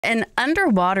An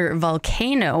underwater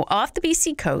volcano off the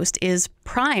BC coast is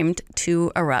primed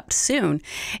to erupt soon.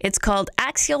 It's called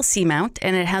Axial Seamount,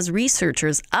 and it has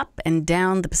researchers up and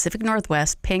down the Pacific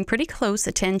Northwest paying pretty close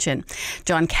attention.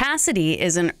 John Cassidy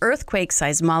is an earthquake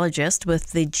seismologist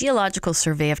with the Geological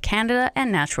Survey of Canada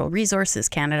and Natural Resources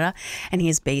Canada, and he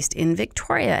is based in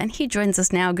Victoria. And he joins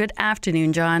us now. Good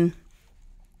afternoon, John.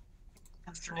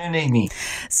 Afternoon, Amy.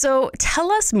 So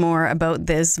tell us more about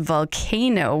this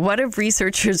volcano. What have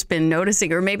researchers been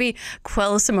noticing, or maybe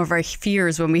quell some of our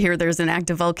fears when we hear there's an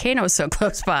active volcano so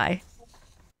close by?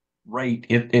 Right,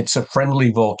 it's a friendly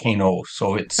volcano,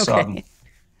 so Okay.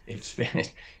 it's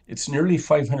it's nearly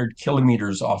 500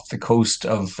 kilometers off the coast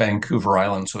of Vancouver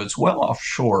Island, so it's well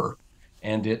offshore,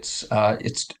 and it's a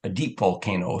deep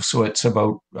volcano, so it's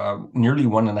about nearly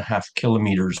 1.5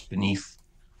 kilometers beneath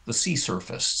the sea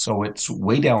surface. So it's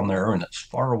way down there and it's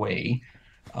far away,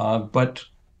 but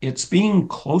it's being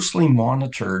closely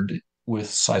monitored with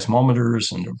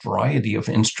seismometers and a variety of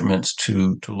instruments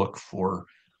to look for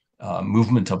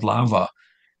movement of lava.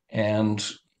 And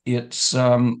it's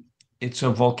um, it's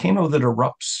a volcano that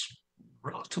erupts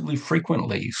relatively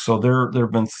frequently. So there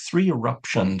have been three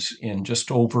eruptions in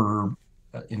just over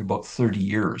in about 30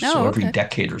 years. So Oh, every okay.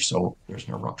 decade or so, there's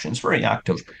an eruption. It's very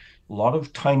active. A lot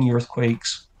of tiny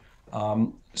earthquakes.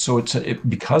 So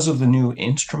because of the new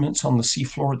instruments on the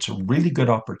seafloor, it's a really good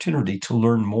opportunity to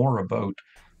learn more about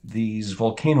these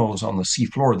volcanoes on the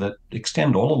seafloor that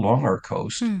extend all along our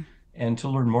coast, Hmm. and to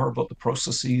learn more about the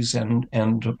processes and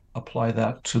apply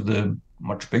that to the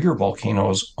much bigger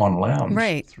volcanoes on land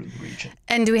Right. through the region.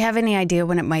 And do we have any idea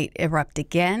when it might erupt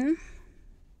again?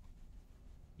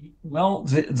 Well,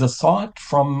 the thought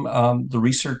from the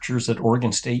researchers at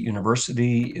Oregon State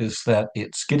University is that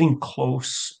it's getting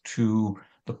close to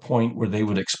the point where they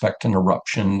would expect an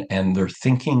eruption, and they're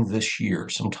thinking this year,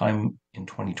 sometime in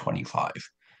 2025.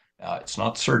 It's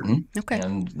not certain, Okay.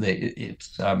 and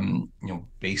it's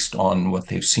based on what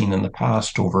they've seen in the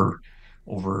past over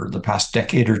the past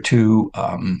decade or two.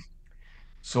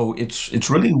 So it's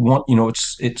really one,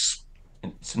 it's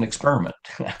an experiment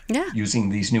Yeah. using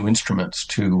these new instruments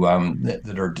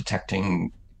that are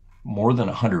detecting more than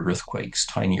 100 earthquakes,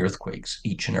 tiny earthquakes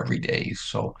each and every day.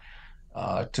 So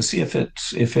to see if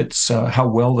it's how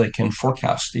well they can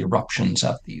forecast the eruptions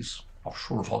at these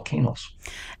offshore volcanoes.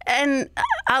 And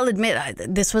I'll admit,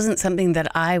 this wasn't something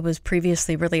that I was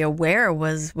previously really aware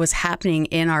was happening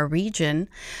in our region.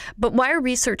 But why are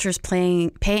researchers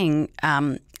paying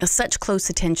such close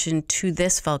attention to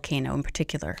this volcano in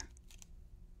particular?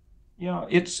 Yeah,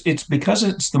 it's because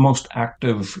it's the most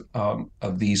active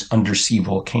of these undersea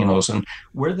volcanoes, and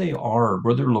where they're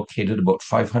located about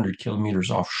 500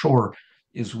 kilometers offshore,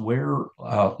 is where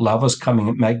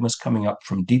magma's coming up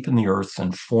from deep in the earth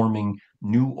and forming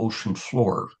new ocean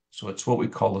floor. So it's what we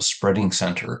call a spreading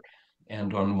center.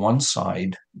 And on one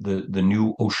side, the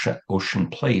new ocean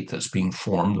plate that's being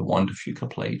formed, the Juan de Fuca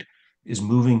plate, is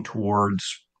moving towards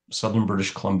southern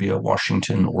British Columbia,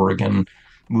 Washington, Oregon,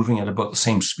 moving at about the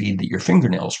same speed that your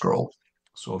fingernails grow.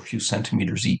 So a few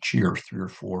centimeters each year, 3 or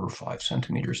 4 or 5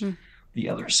 centimeters. Hmm. The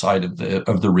other side of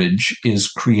the ridge is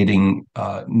creating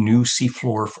new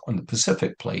seafloor on the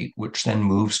Pacific plate, which then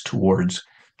moves towards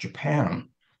Japan.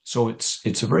 So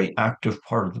it's a very active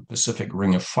part of the Pacific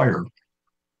Ring of Fire.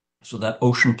 So that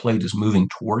ocean plate is moving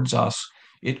towards us.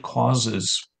 It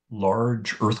causes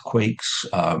large earthquakes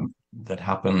that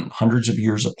happen hundreds of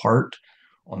years apart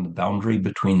on the boundary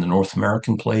between the North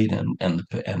American plate and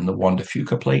the Juan de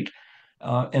Fuca plate,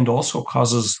 and also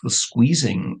causes the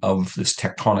squeezing of this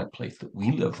tectonic plate that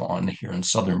we live on here in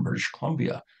southern British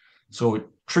Columbia. So it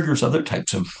triggers other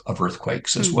types of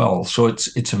earthquakes as Hmm. well. So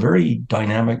it's a very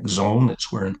dynamic zone.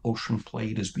 It's where an ocean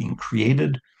plate is being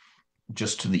created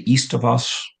just to the east of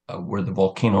us, where the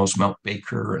volcanoes Mount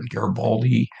Baker and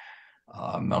Garibaldi,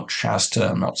 Mount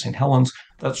Shasta, and Mount St. Helens.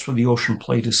 That's where the ocean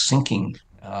plate is sinking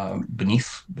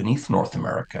beneath North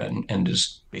America and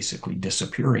is basically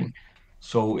disappearing.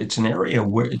 So it's an area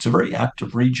where it's a very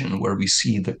active region where we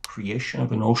see the creation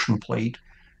of an ocean plate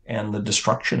and the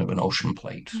destruction of an ocean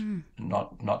plate, Hmm.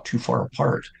 not too far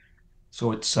apart.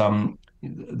 So it's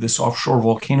this offshore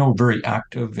volcano, very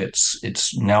active.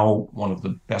 It's now one of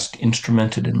the best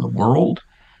instrumented in the world,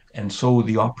 and so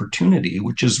the opportunity,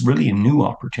 which is really a new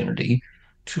opportunity,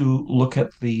 to look at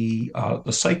the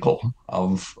cycle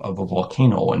of a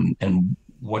volcano, and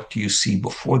what do you see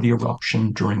before the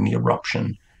eruption, during the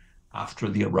eruption, after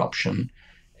the eruption,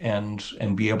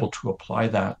 and be able to apply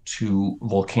that to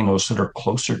volcanoes that are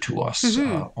closer to us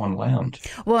on land.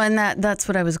 Well, and that's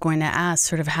what I was going to ask,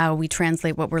 sort of how we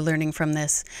translate what we're learning from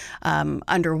this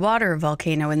underwater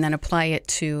volcano and then apply it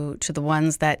to the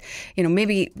ones that,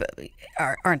 maybe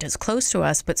aren't as close to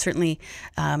us, but certainly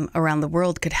around the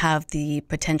world could have the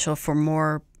potential for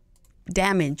more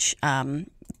damage,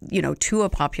 to a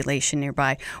population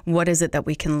nearby. What is it that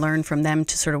we can learn from them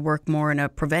to sort of work more in a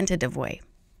preventative way?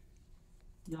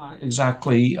 Yeah,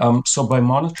 exactly. So by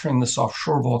monitoring this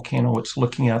offshore volcano, it's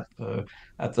looking at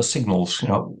the signals.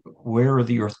 Where are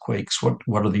the earthquakes? What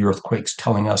are the earthquakes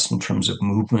telling us in terms of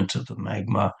movement of the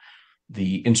magma?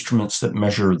 The instruments that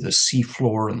measure the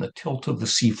seafloor and the tilt of the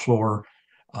seafloor.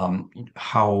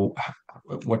 How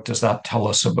what does that tell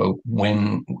us about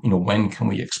when can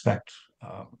we expect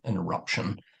an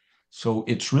eruption? So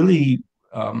it's really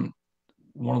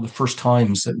one of the first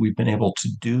times that we've been able to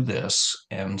do this.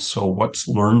 And so what's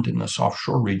learned in this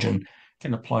offshore region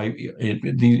can apply.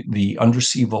 The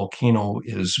undersea volcano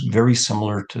is very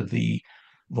similar to the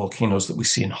volcanoes that we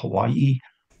see in Hawaii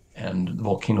and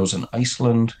volcanoes in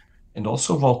Iceland, and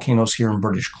also volcanoes here in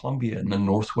British Columbia in the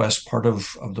northwest part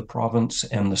of the province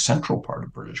and the central part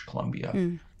of British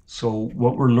Columbia. So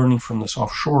what we're learning from this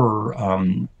offshore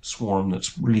swarm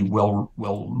that's really well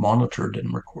monitored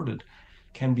and recorded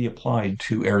can be applied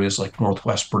to areas like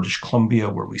northwest British Columbia,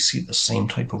 where we see the same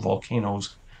type of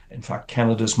volcanoes. In fact,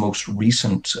 Canada's most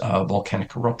recent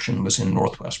volcanic eruption was in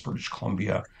northwest British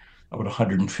Columbia about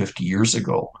 150 years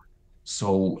ago.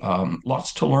 So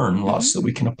lots to learn, lots that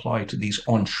we can apply to these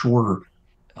onshore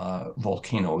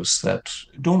volcanoes that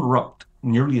don't erupt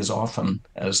nearly as often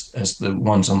as the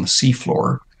ones on the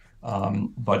seafloor,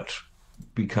 but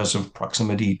because of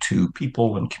proximity to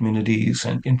people and communities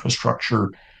and infrastructure,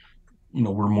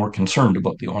 we're more concerned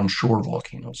about the onshore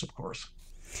volcanoes, of course.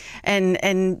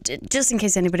 And just in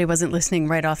case anybody wasn't listening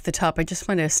right off the top, I just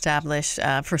want to establish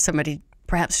for somebody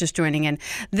perhaps just joining in,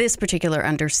 this particular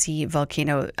undersea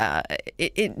volcano,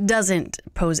 it doesn't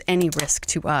pose any risk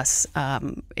to us.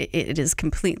 It is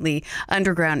completely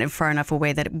underground and far enough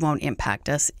away that it won't impact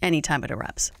us anytime it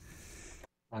erupts.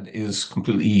 That is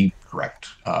completely correct.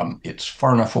 It's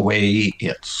far enough away,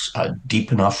 it's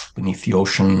deep enough beneath the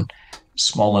ocean,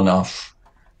 small enough,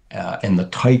 and the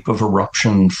type of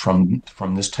eruption from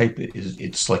this type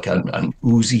it's like an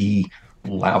oozy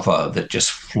lava that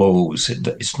just flows.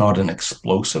 It's not an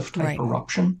explosive type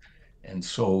eruption, and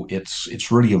so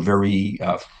it's really a very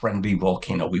friendly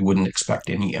volcano. We wouldn't expect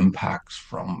any impacts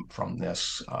from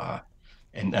this,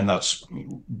 and that's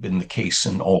been the case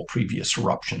in all previous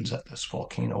eruptions at this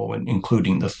volcano, and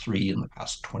including the three in the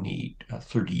past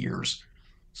 30 years.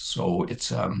 So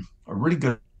it's a really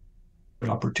good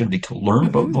opportunity to learn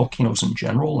about volcanoes in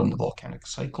general and the volcanic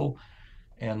cycle,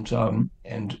 and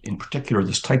in particular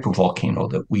this type of volcano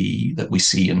that we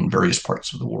see in various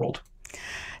parts of the world.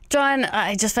 John,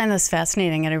 I just find this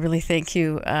fascinating, and I really thank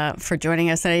you for joining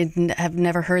us. I have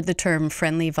never heard the term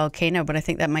friendly volcano, but I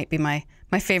think that might be my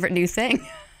favorite new thing.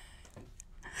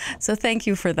 So thank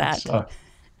you for that.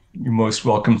 You're most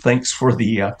welcome. Thanks for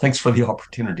the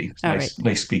opportunity. It's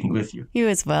nice speaking with you. You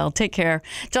as well. Take care.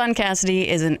 John Cassidy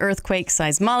is an earthquake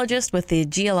seismologist with the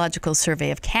Geological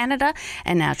Survey of Canada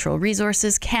and Natural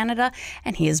Resources Canada,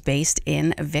 and he is based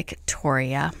in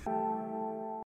Victoria.